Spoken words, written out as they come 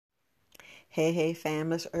Hey, hey,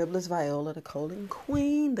 fam, it's Herbalist Viola, the Colon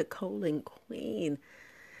Queen, the Colon Queen.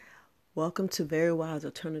 Welcome to Very Wise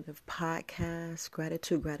Alternative Podcast.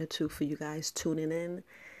 Gratitude for you guys tuning in.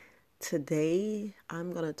 Today,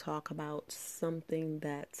 I'm going to talk about something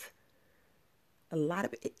that a lot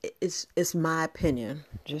of it's my opinion.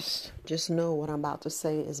 Just know what I'm about to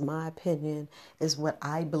say is my opinion, is what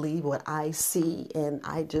I believe, what I see, and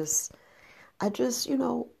I just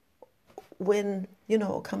when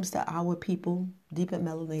it comes to our people, deep and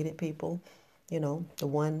melanated people, the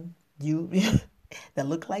one you that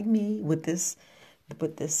look like me with this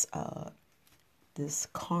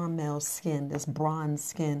caramel skin, this bronze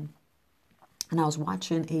skin. And I was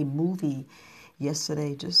watching a movie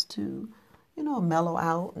yesterday just to mellow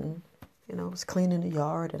out, and I was cleaning the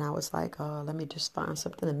yard, and I was like, let me just find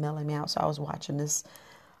something to mellow me out. So I was watching this.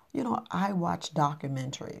 I watch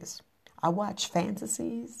documentaries. I watch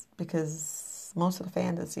fantasies because most of the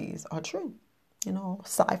fantasies are true.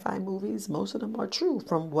 Sci-fi movies, most of them are true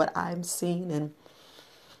from what I'm seeing.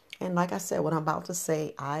 And like I said, what I'm about to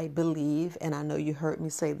say, I believe, and I know you heard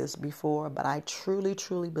me say this before, but I truly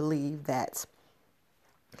believe that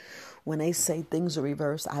when they say things are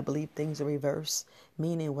reversed, I believe things are reversed,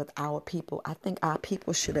 meaning with our people, I think our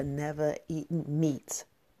people should have never eaten meat.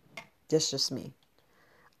 That's just me.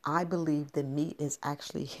 I believe the meat is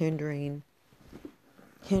actually hindering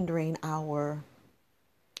our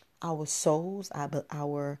souls,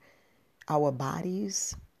 our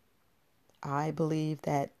bodies. I believe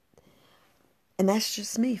that, and that's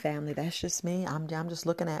just me, family. That's just me. I'm just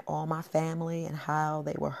looking at all my family and how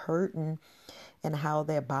they were hurting and how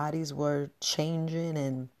their bodies were changing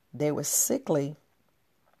and they were sickly.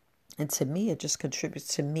 And to me, it just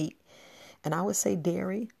contributes to meat. And I would say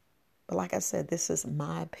dairy. But like I said, this is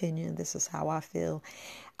my opinion. This is how I feel.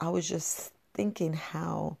 I was just thinking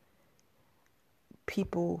how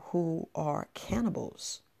people who are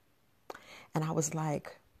cannibals, and I was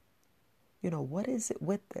like, what is it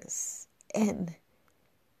with this? And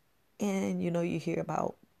you hear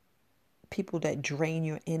about people that drain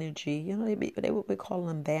your energy. They would be calling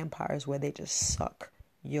them vampires, where they just suck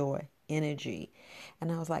your energy.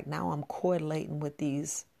 And I was like, now I'm correlating with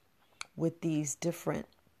these different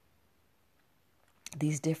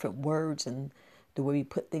words and the way we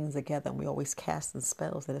put things together, and we always casting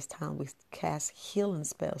spells. And it's time we cast healing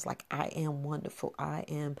spells, like I am wonderful, I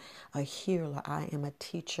am a healer, I am a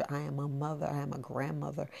teacher, I am a mother, I am a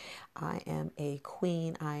grandmother, I am a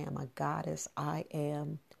queen, I am a goddess,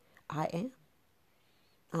 I'm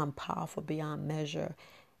powerful beyond measure.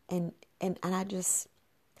 And I just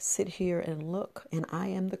sit here and look, and I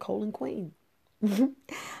am the colon queen.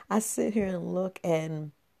 I sit here and look,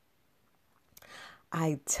 and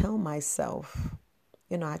I tell myself,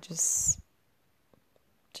 I just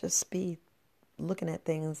be looking at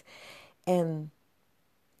things, and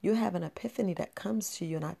you have an epiphany that comes to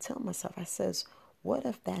you. And I tell myself, I says, what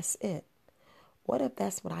if that's it? What if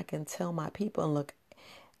that's what I can tell my people? And look,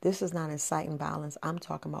 this is not inciting violence. I'm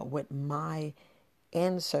talking about what my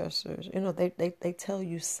ancestors, they tell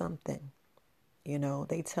you something.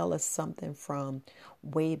 They tell us something from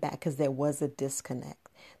way back, because there was a disconnect.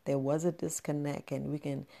 There was a disconnect, and we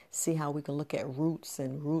can see how we can look at roots,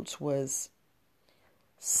 and roots was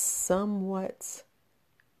somewhat,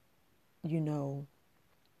 it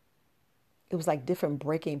was like different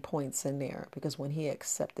breaking points in there, because when he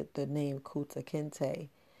accepted the name Kuta Kinte,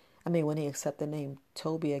 when he accepted the name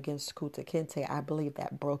Toby against Kuta Kinte, I believe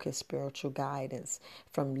that broke his spiritual guidance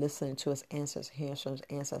from listening to his ancestors, hearing from his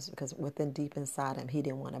ancestors, because within deep inside him, he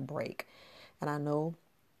didn't want to break. And I know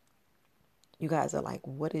you guys are like,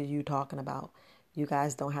 what are you talking about? You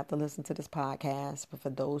guys don't have to listen to this podcast, but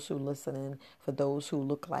for those who listen and for those who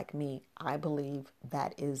look like me, I believe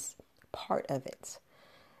that is part of it.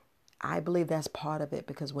 I believe that's part of it,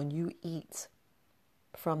 because when you eat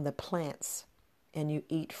from the plants and you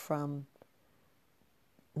eat from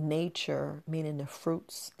nature, meaning the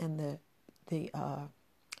fruits and the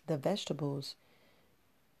vegetables,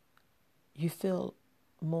 you feel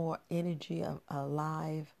more energy,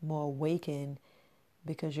 alive, more awakened,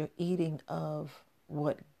 because you're eating of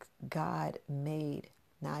what God made.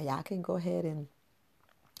 Now, y'all can go ahead and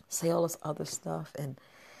say all this other stuff, and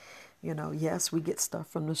yes, we get stuff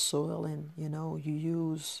from the soil, and you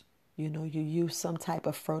use some type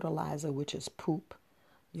of fertilizer, which is poop.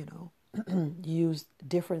 You use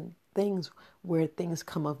different things where things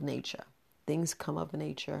come of nature. Things come of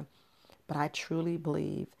nature. But I truly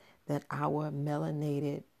believe that our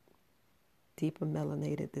melanated, deeper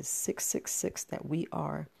melanated, this 666 that we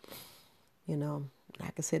are,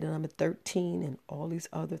 like I said, the number 13 and all these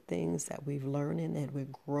other things that we've learned and we're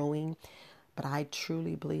growing. But I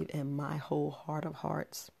truly believe in my whole heart of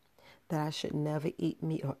hearts that I should never eat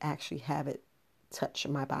meat or actually have it touch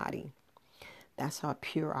my body. That's how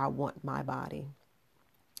pure I want my body.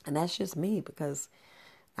 And that's just me, because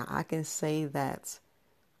I can say that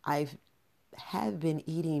I have been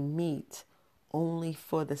eating meat only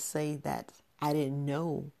for the say that I didn't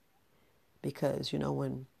know. Because,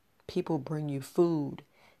 when people bring you food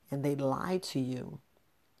and they lie to you,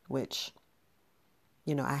 which,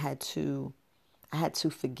 I had to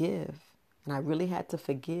forgive. And I really had to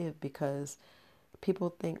forgive, because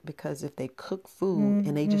people think because if they cook food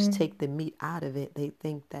and they just take the meat out of it, they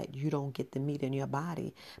think that you don't get the meat in your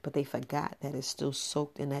body. But they forgot that it's still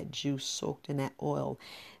soaked in that juice, soaked in that oil.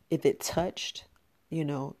 If it touched,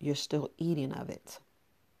 you're still eating of it.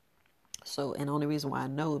 So, and the only reason why I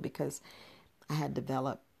know, because I had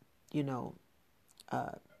developed,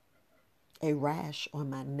 a rash on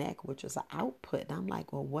my neck, which is an output. And I'm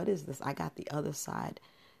like, well, what is this? I got the other side,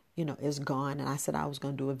 it's gone. And I said I was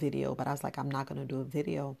going to do a video, but I was like, I'm not going to do a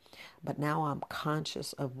video. But now I'm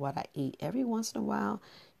conscious of what I eat. Every once in a while,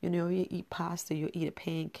 you eat pasta, you eat a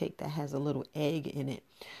pancake that has a little egg in it,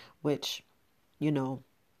 which,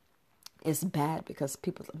 it's bad, because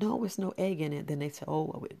people say, no, it's no egg in it. Then they say,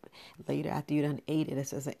 oh, later after you done ate it, it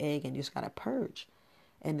says an egg and you just got to purge.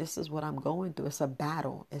 And this is what I'm going through. It's a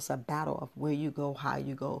battle. It's a battle of where you go, how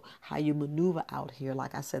you maneuver out here.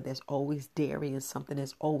 Like I said, there's always dairy and something.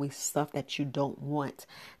 There's always stuff that you don't want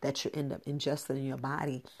that you end up ingesting in your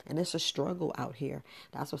body. And it's a struggle out here.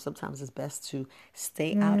 That's why sometimes it's best to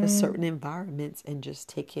stay out of certain environments and just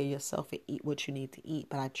take care of yourself and eat what you need to eat.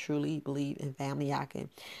 But I truly believe in family.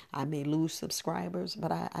 I may lose subscribers,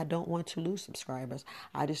 but I don't want to lose subscribers.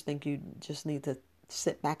 I just think you just need to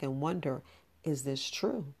sit back and wonder, is this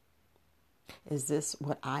true? Is this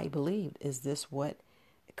what I believed? Is this what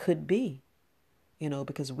it could be?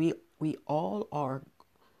 Because we all are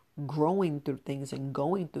growing through things and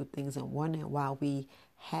going through things and wondering why we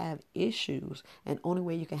have issues. And only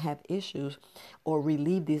way you can have issues or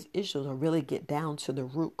relieve these issues or really get down to the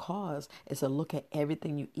root cause is to look at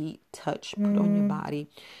everything you eat, touch, put on your body,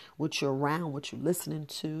 what you're around, what you're listening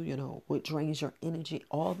to, what drains your energy.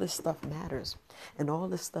 All this stuff matters. And all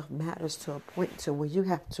this stuff matters to a point to where you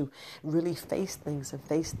have to really face things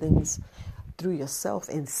through yourself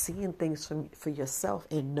and seeing things for yourself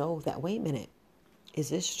and know that, wait a minute, is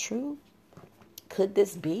this true? Could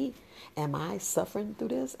this be? Am I suffering through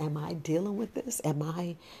this? Am I dealing with this? Am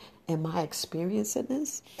I experiencing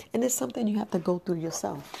this? And it's something you have to go through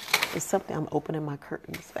yourself. It's something, I'm opening my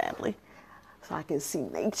curtains, family, so I can see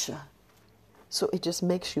nature. So it just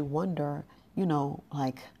makes you wonder,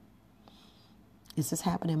 like, is this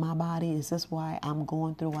happening in my body? Is this why I'm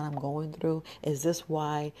going through what I'm going through? Is this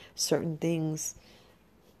why certain things,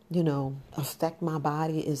 affect my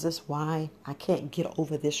body? Is this why I can't get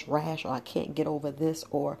over this rash, or I can't get over this,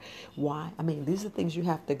 or why? I mean, these are things you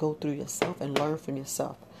have to go through yourself and learn from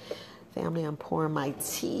yourself. Family, I'm pouring my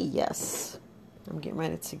tea. Yes, I'm getting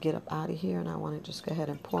ready to get up out of here, and I want to just go ahead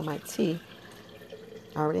and pour my tea.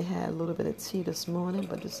 I already had a little bit of tea this morning,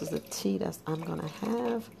 but this is the tea that I'm going to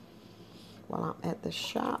have while I'm at the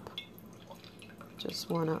shop. Just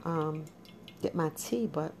want to get my tea,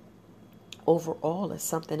 but overall, it's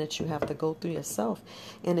something that you have to go through yourself.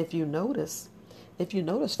 And if you notice,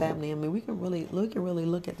 family, I mean, we can really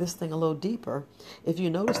look at this thing a little deeper. If you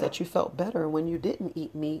notice that you felt better when you didn't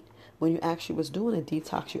eat meat, when you actually was doing a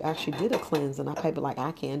detox, you actually did a cleanse. And I probably like,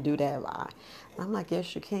 I can't do that. And I'm like,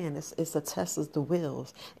 yes, you can. It's a test of the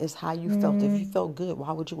wills. It's how you felt. If you felt good,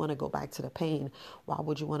 why would you want to go back to the pain? Why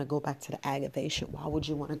would you want to go back to the aggravation? Why would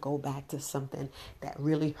you want to go back to something that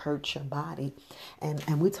really hurts your body?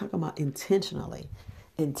 And we're talking about intentionally.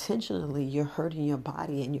 Intentionally, you're hurting your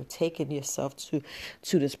body and you're taking yourself to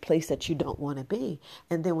this place that you don't want to be.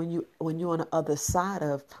 And then when you're on the other side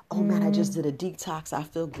of, oh man, I just did a detox, I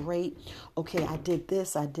feel great, okay, I did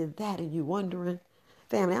this, I did that, and you're wondering,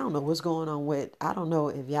 family, I don't know what's going on with, I don't know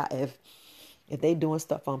if they doing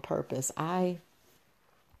stuff on purpose. I've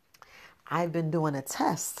been doing a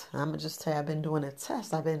test. I'm gonna just tell you, I've been doing a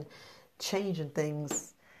test. I've been changing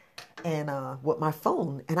things and with my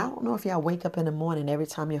phone. And I don't know if y'all wake up in the morning every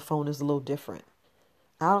time your phone is a little different.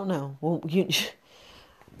 I don't know. Well,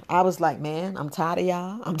 I was like, man, I'm tired of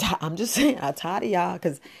y'all. I'm just saying, I'm tired of y'all,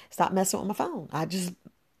 because stop messing with my phone.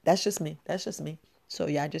 That's just me. That's just me. So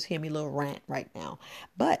y'all just hear me a little rant right now.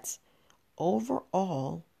 But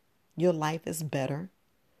overall, your life is better.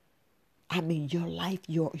 I mean, your life,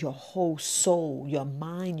 your whole soul, your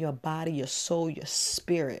mind, your body, your soul, your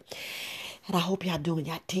spirit. And I hope y'all doing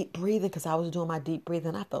y'all deep breathing, because I was doing my deep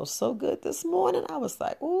breathing. I felt so good this morning. I was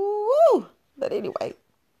like, ooh. But anyway,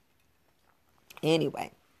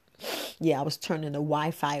 Anyway, yeah, I was turning the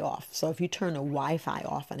Wi-Fi off. So if you turn the Wi-Fi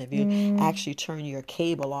off and if you actually turn your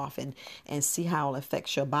cable off and see how it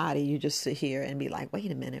affects your body, you just sit here and be like,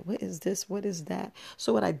 wait a minute, what is this? What is that?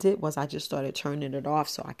 So what I did was I just started turning it off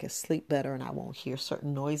so I could sleep better and I won't hear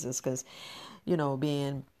certain noises because,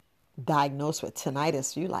 being diagnosed with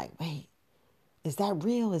tinnitus, you're like, wait, is that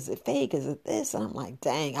real? Is it fake? Is it this? And I'm like,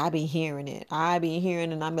 dang, I be hearing it. I be hearing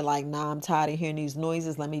it. And I be like, nah, I'm tired of hearing these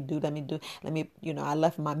noises. Let me, I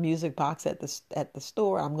left my music box at the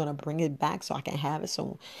store. I'm going to bring it back so I can have it.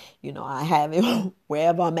 So, I have it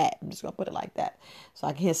wherever I'm at. I'm just going to put it like that. So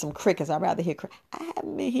I can hear some crickets. I'd rather hear crickets. I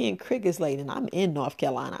haven't been hearing crickets lately. And I'm in North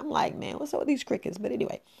Carolina. I'm like, man, what's up with these crickets? But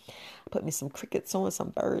anyway, put me some crickets on, some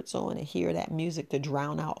birds on, and hear that music to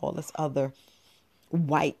drown out all this other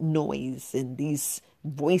white noise and these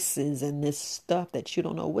voices and this stuff that you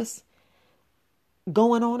don't know what's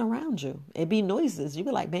going on around you. It be noises. You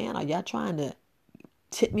be like, man, are y'all trying to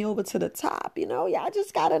tip me over to the top? Y'all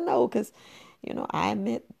just got to know because, I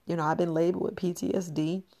admit, I've been labeled with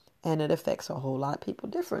PTSD and it affects a whole lot of people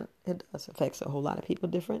different. It does affects a whole lot of people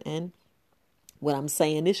different. And when I'm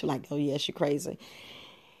saying this, you're like, oh, yes, you're crazy.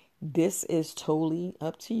 This is totally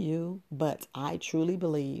up to you. But I truly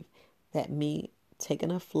believe that me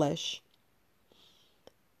taking a flesh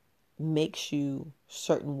makes you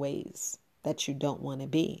certain ways that you don't want to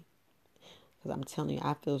be. Because I'm telling you,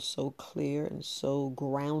 I feel so clear and so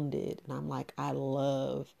grounded. And I'm like, I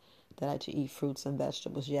love that I eat fruits and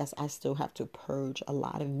vegetables. Yes, I still have to purge a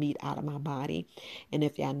lot of meat out of my body. And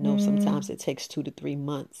if y'all know, sometimes it takes 2 to 3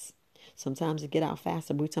 months. Sometimes it get out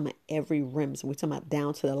faster. We're talking about every rim. So we're talking about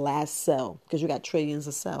down to the last cell because you got trillions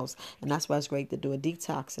of cells. And that's why it's great to do a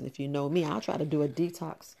detox. And if you know me, I'll try to do a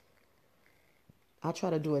detox.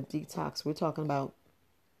 We're talking about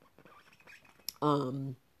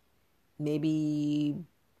maybe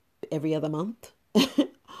every other month.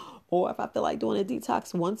 Or if I feel like doing a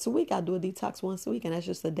detox once a week, I'll do a detox once a week. And that's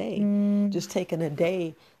just a day. Just taking a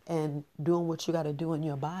day and doing what you got to do in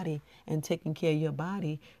your body and taking care of your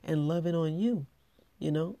body and loving on you.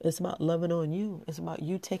 It's about loving on you. It's about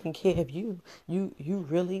you taking care of you. You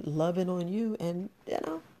really loving on you. And,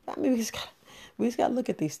 I mean, we just got to look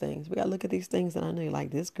at these things. We got to look at these things. And I know you're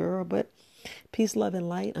like, this girl, but peace, love, and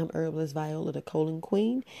light. I'm Herbalist Viola, the Colon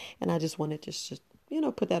Queen. And I just wanted to just,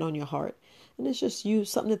 put that on your heart. And it's just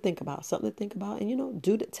something to think about.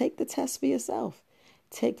 And, take the test for yourself.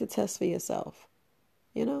 Take the test for yourself.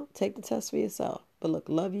 Take the test for yourself. But look,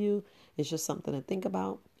 love you. It's just something to think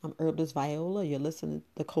about. I'm Herbalist Viola. You're listening to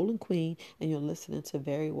the Colon Queen, and you're listening to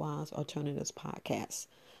Very Wise Alternatives Podcast.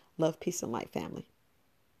 Love, peace, and light, family.